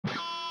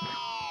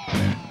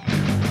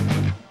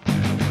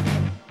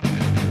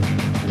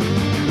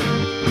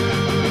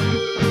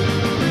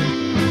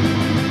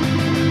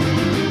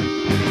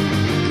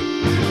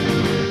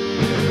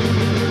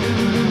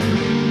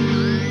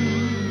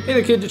Hey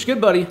there kids, it's your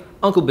good buddy,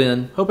 Uncle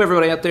Ben. Hope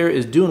everybody out there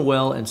is doing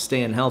well and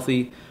staying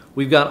healthy.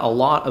 We've got a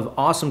lot of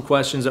awesome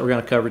questions that we're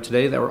going to cover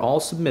today that were all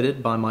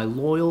submitted by my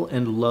loyal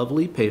and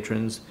lovely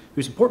patrons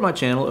who support my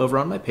channel over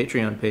on my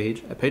Patreon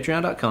page at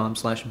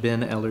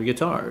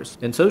patreon.com/BenEllerGuitars.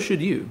 And so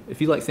should you, if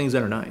you like things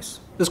that are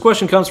nice. This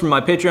question comes from my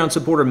Patreon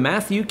supporter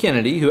Matthew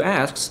Kennedy, who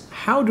asks,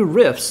 how do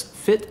riffs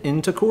fit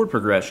into chord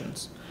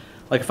progressions?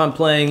 Like if I'm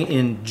playing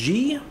in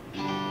G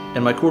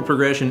and my chord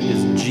progression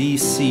is G,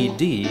 C,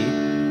 D,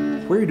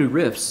 where do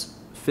riffs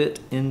fit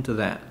into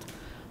that?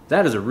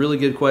 That is a really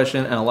good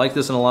question, and I like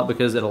this one a lot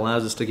because it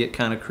allows us to get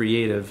kind of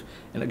creative,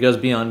 and it goes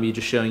beyond me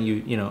just showing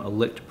you, a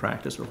lick to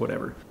practice or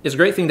whatever. It's a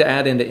great thing to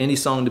add into any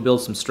song to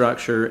build some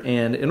structure,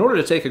 and in order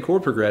to take a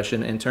chord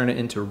progression and turn it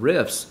into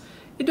riffs,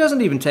 it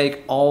doesn't even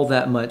take all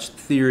that much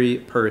theory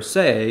per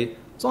se,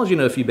 as long as you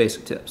know a few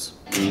basic tips.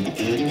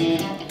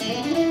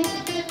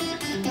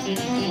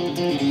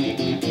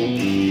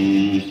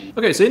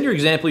 Okay, so in your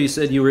example you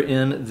said you were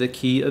in the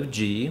key of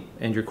G,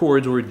 and your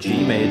chords were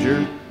G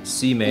major,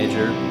 C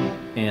major,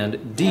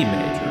 and D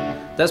major.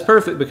 That's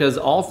perfect because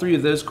all three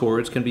of those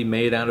chords can be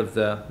made out of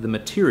the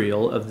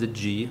material of the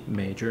G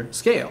major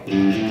scale.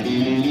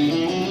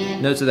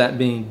 Notes of that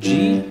being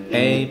G,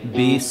 A,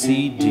 B,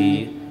 C,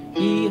 D,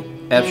 E,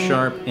 F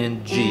sharp,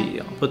 and G.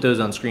 I'll put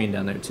those on screen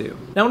down there too.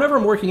 Now whenever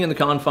I'm working in the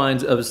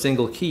confines of a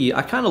single key,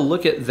 I kind of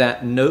look at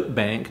that note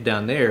bank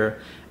down there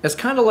as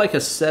kind of like a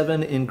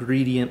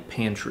 7-ingredient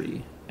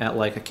pantry at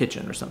like a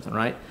kitchen or something,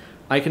 right?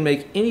 I can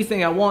make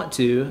anything I want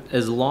to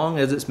as long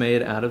as it's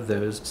made out of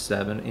those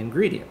 7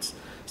 ingredients.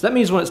 So that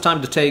means when it's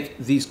time to take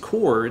these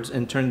chords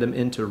and turn them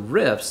into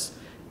riffs,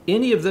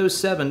 any of those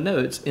 7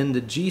 notes in the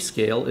G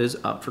scale is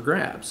up for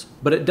grabs.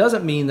 But it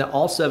doesn't mean that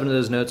all 7 of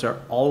those notes are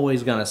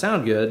always going to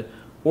sound good,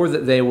 or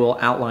that they will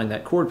outline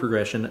that chord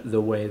progression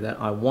the way that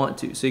I want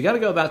to. So you got to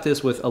go about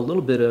this with a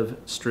little bit of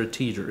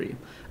strategery.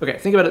 Okay,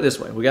 think about it this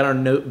way. We got our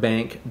note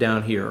bank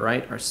down here,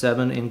 right? Our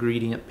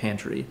 7-ingredient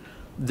pantry.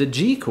 The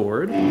G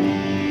chord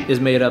is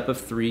made up of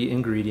 3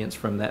 ingredients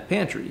from that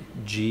pantry,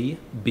 G,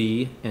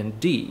 B, and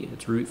D.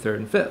 It's root, 3rd,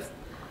 and 5th.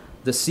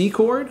 The C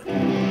chord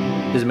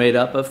is made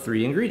up of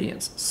 3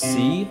 ingredients,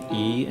 C,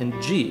 E, and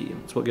G.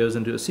 That's what goes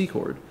into a C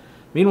chord.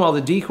 Meanwhile,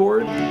 the D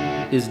chord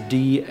is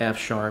D, F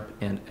sharp,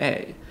 and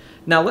A.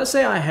 Now let's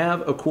say I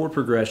have a chord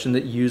progression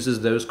that uses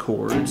those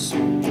chords,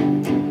 and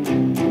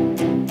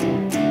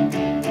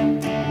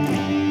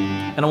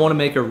I want to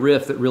make a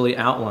riff that really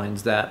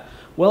outlines that.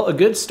 Well, a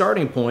good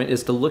starting point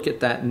is to look at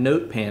that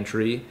note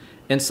pantry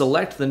and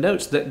select the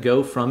notes that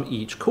go from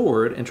each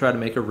chord and try to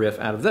make a riff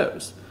out of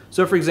those.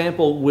 So for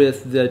example,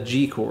 with the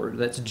G chord,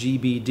 that's G,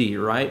 B, D,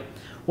 right?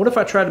 What if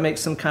I try to make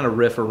some kind of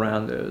riff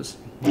around those?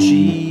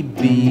 G,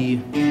 B,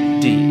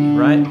 D,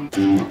 right?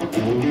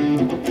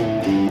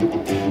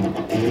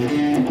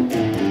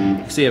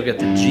 See, I've got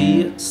the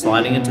G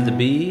sliding into the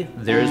B,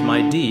 there's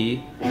my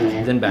D,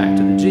 then back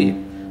to the G.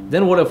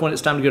 Then what if when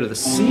it's time to go to the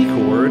C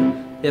chord,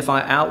 if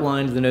I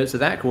outlined the notes of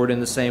that chord in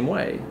the same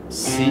way?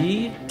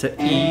 C to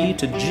E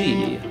to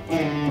G.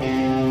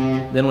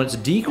 Then when it's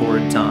D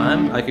chord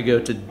time, I could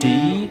go to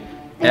D,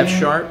 F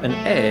sharp, and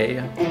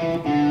A,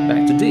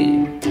 back to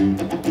D.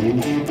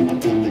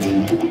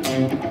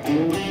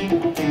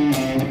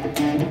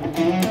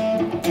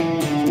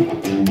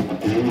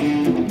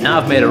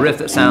 Now I've made a riff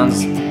that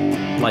sounds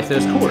like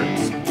those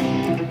chords.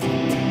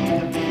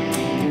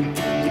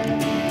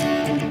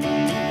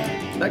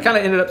 That kind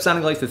of ended up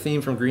sounding like the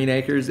theme from Green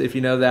Acres, if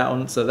you know that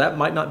one, so that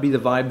might not be the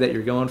vibe that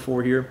you're going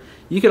for here.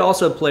 You could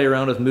also play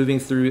around with moving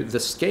through the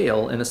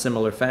scale in a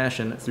similar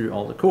fashion through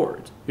all the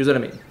chords. Here's what I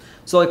mean.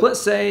 So like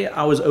let's say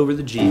I was over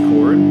the G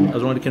chord, I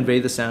was wanting to convey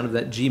the sound of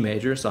that G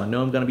major, so I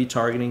know I'm going to be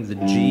targeting the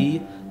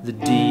G, the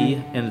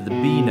D, and the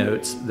B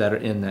notes that are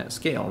in that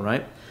scale,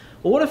 right?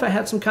 Well, what if I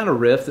had some kind of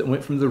riff that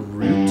went from the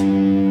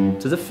root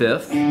to the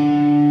 5th,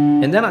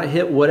 and then I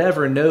hit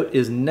whatever note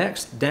is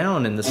next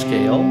down in the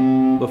scale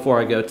before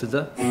I go to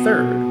the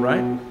 3rd,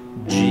 right?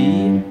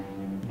 G,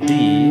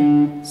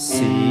 D,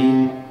 C,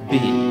 B.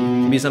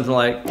 It could be something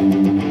like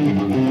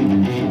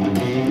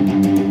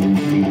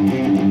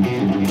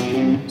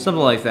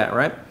that,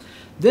 right?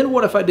 Then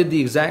what if I did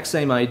the exact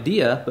same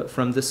idea, but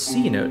from the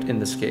C note in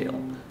the scale?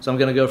 So I'm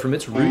going to go from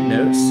its root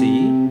note,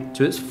 C,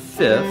 to its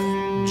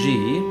 5th,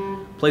 G,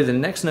 play the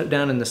next note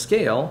down in the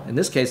scale. In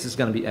this case, it's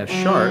going to be F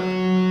sharp,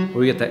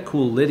 where we get that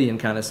cool Lydian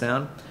kind of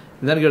sound.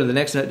 And then I go to the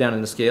next note down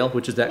in the scale,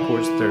 which is that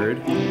chord's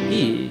 3rd,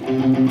 E.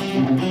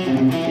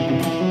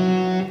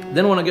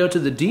 Then when I go to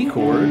the D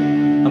chord,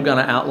 I'm going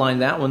to outline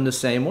that one the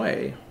same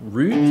way.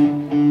 Root,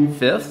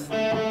 5th,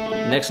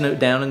 next note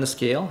down in the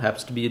scale,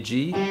 happens to be a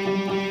G.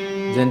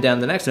 Then down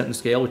the next note in the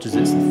scale, which is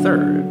its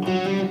 3rd.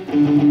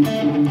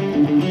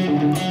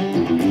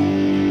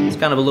 It's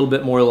kind of a little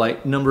bit more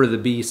like Number of the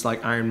Beast,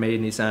 like Iron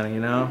Maiden-y sounding,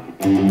 you know?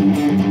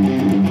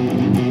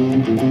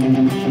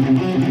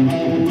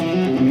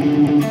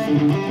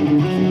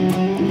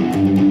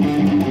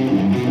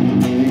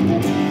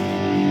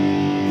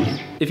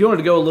 If you wanted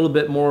to go a little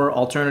bit more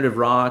alternative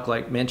rock,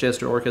 like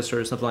Manchester Orchestra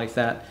or something like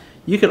that,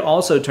 you could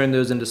also turn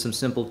those into some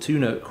simple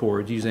 2-note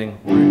chords using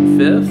root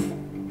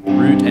 5th,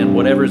 root and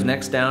whatever's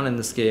next down in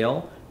the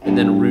scale, and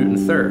then root and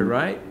third,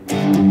 right?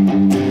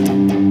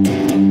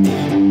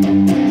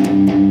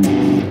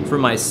 For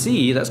my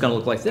C, that's going to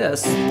look like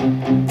this.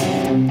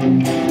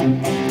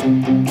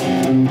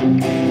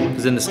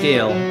 Because in the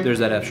scale, there's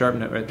that F sharp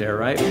note right there,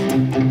 right?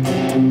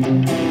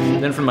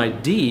 Then for my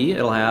D,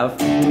 it'll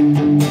have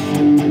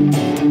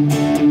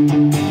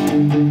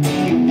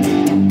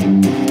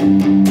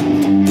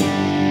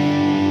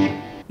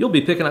you'll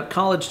be picking up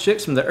college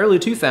chicks from the early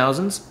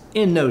 2000s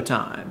in no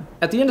time.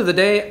 At the end of the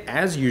day,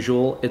 as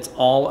usual, it's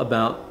all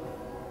about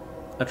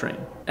a train.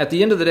 At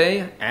the end of the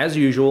day, as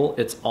usual,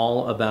 it's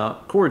all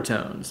about chord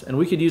tones. And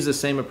we could use the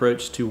same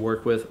approach to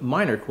work with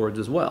minor chords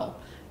as well.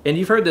 And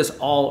you've heard this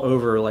all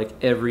over like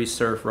every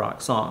surf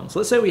rock song. So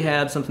let's say we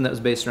had something that was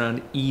based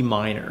around E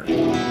minor,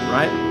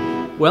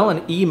 right? Well,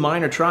 an E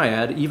minor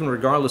triad, even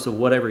regardless of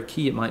whatever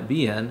key it might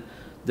be in,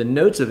 the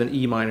notes of an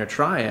E minor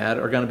triad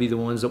are going to be the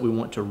ones that we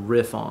want to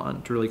riff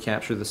on to really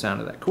capture the sound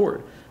of that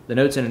chord. The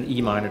notes in an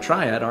E minor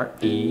triad are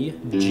E,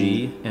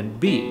 G, and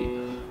B,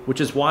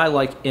 which is why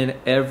like in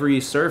every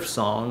surf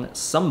song,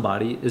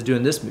 somebody is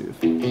doing this move.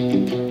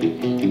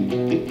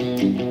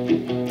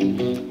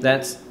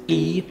 That's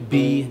E,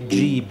 B,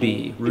 G,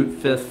 B, root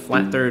fifth,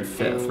 flat third,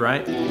 fifth,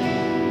 right?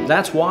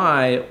 That's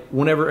why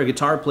whenever a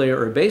guitar player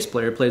or a bass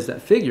player plays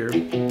that figure,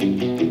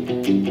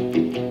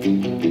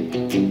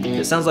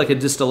 it sounds like a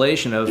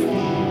distillation of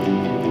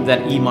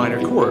that E minor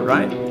chord,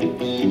 right?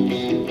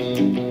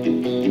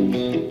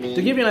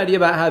 To give you an idea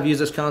about how I've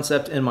used this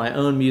concept in my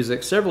own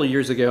music, several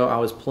years ago I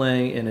was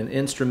playing in an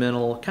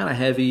instrumental, kind of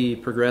heavy,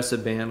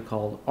 progressive band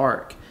called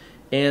Arc.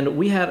 And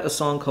we had a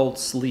song called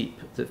Sleep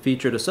that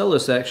featured a solo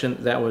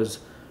section that was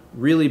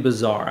really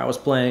bizarre. I was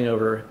playing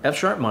over F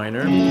sharp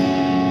minor,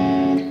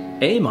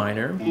 A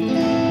minor,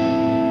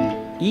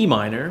 E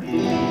minor,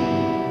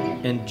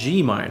 and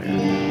G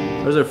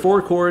minor. Those are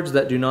 4 chords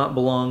that do not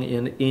belong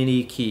in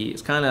any key.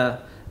 It's kind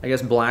of, I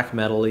guess, black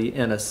metal-y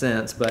in a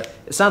sense, but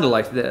it sounded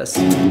like this.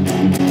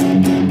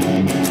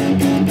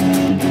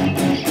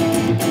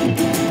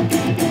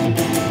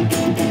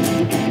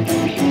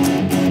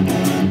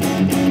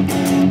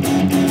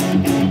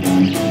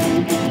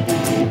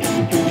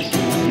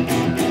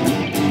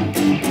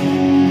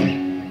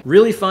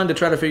 Really fun to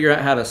try to figure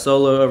out how to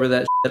solo over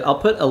that shit. I'll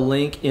put a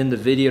link in the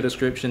video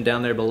description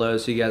down there below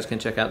so you guys can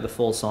check out the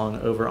full song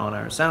over on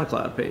our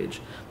SoundCloud page.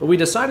 But we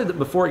decided that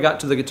before it got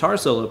to the guitar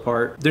solo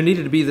part, there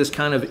needed to be this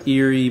kind of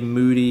eerie,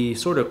 moody,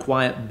 sort of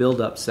quiet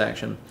build-up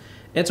section.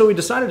 And so we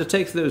decided to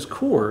take those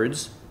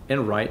chords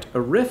and write a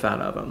riff out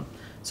of them.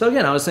 So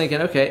again, I was thinking,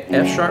 okay,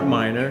 F sharp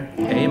minor,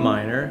 A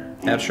minor,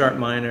 F sharp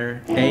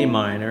minor, A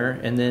minor,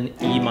 and then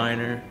E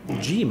minor,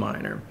 G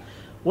minor.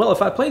 Well,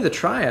 if I play the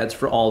triads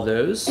for all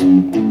those,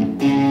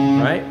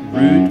 right,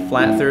 root,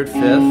 flat third,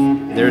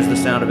 fifth, there's the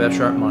sound of F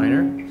sharp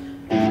minor.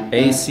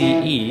 A, C,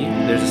 E,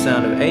 there's the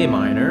sound of A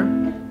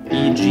minor.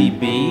 E, G,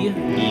 B,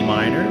 E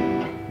minor.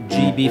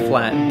 G, B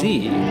flat,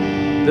 D.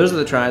 Those are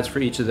the triads for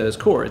each of those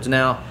chords.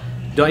 Now,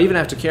 do I even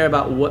have to care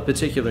about what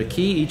particular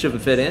key each of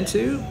them fit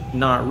into?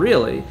 Not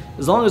really.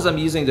 As long as I'm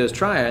using those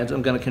triads,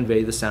 I'm going to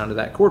convey the sound of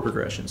that chord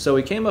progression. So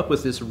we came up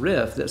with this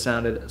riff that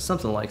sounded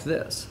something like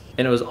this.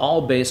 And it was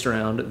all based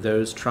around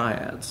those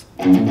triads.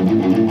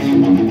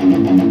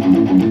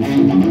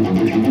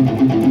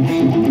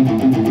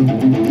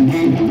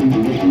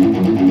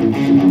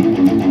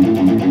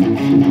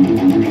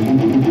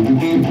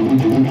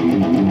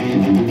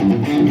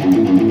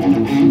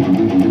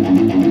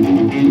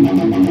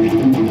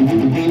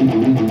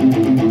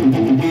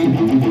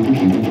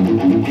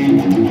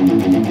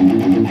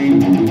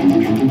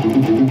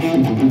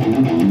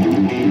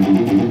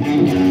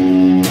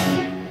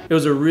 It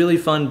was a really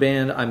fun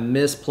band. I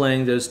miss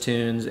playing those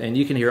tunes, and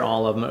you can hear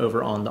all of them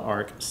over on the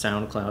Arc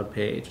SoundCloud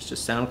page. It's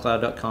just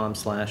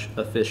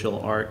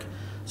soundcloud.com/officialarc.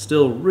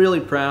 Still really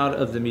proud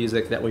of the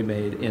music that we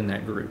made in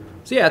that group.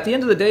 So yeah, at the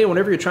end of the day,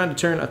 whenever you're trying to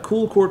turn a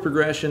cool chord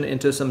progression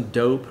into some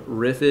dope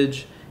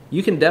riffage,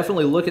 you can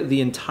definitely look at the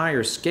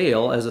entire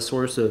scale as a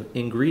source of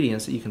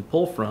ingredients that you can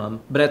pull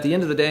from. But at the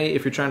end of the day,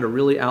 if you're trying to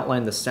really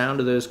outline the sound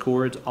of those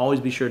chords,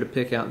 always be sure to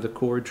pick out the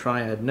chord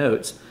triad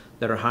notes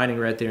that are hiding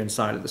right there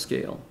inside of the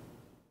scale.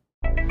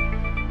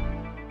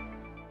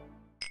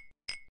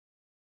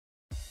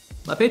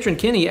 My patron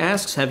Kenny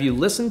asks, have you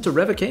listened to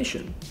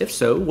Revocation? If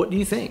so, what do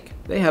you think?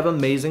 They have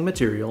amazing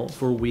material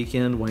for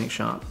weekend wank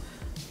shop.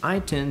 I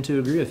tend to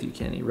agree with you,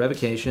 Kenny.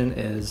 Revocation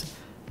is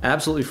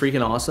absolutely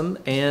freaking awesome,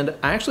 and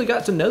I actually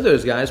got to know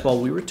those guys while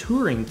we were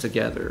touring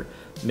together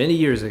many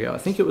years ago. I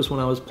think it was when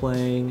I was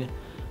playing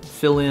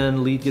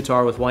fill-in lead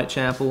guitar with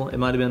Whitechapel. It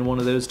might have been one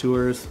of those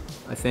tours,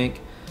 I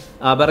think.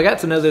 But I got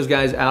to know those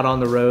guys out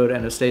on the road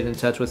and have stayed in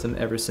touch with them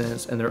ever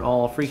since, and they're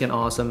all freaking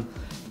awesome.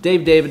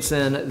 Dave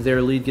Davidson,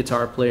 their lead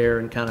guitar player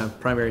and kind of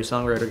primary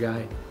songwriter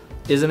guy,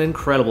 is an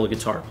incredible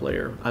guitar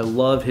player. I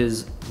love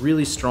his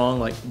really strong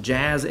like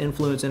jazz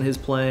influence in his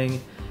playing.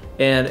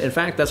 And in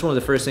fact, that's one of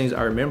the first things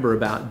I remember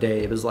about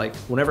Dave is like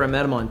whenever I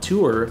met him on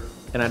tour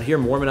and I'd hear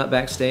him warming up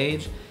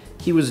backstage,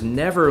 he was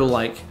never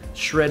like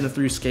shredding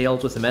through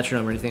scales with the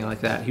metronome or anything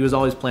like that. He was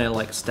always playing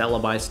like Stella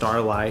by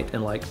Starlight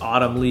and like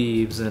Autumn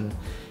Leaves and,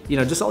 you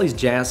know, just all these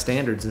jazz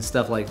standards and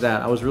stuff like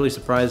that. I was really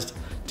surprised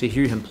to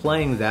hear him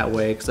playing that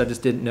way because I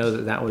just didn't know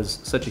that that was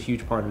such a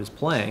huge part of his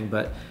playing.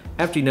 But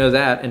after you know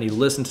that and you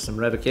listen to some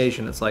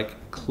revocation, it's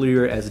like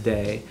clear as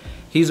day.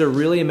 He's a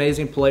really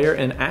amazing player,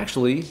 and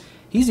actually,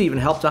 he's even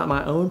helped out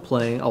my own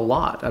playing a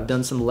lot. I've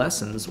done some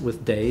lessons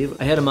with Dave.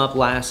 I hit him up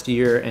last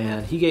year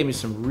and he gave me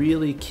some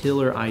really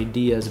killer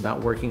ideas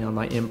about working on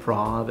my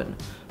improv and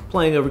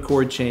playing over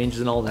chord changes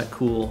and all that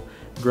cool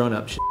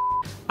grown-up shit.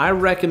 I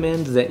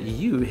recommend that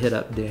you hit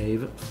up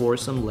Dave for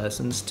some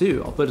lessons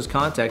too. I'll put his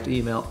contact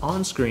email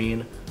on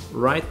screen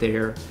right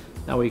there.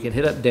 That way you can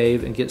hit up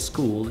Dave and get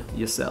schooled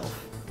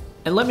yourself.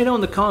 And let me know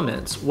in the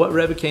comments what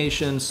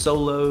revocation,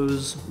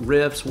 solos,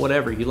 riffs,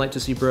 whatever you'd like to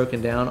see broken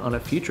down on a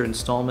future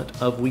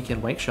installment of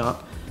Weekend Wake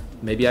Shop.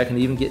 Maybe I can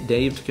even get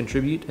Dave to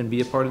contribute and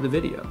be a part of the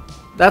video.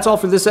 That's all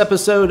for this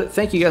episode.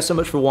 Thank you guys so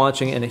much for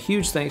watching, and a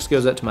huge thanks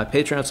goes out to my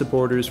Patreon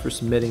supporters for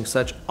submitting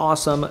such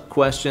awesome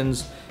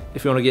questions.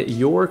 If you want to get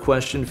your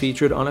question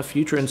featured on a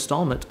future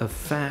installment of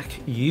FAQ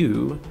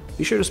U,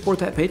 be sure to support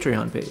that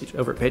Patreon page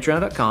over at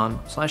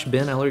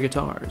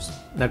patreon.com/BenEllerGuitars.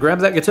 Now grab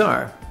that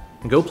guitar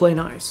and go play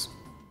nice.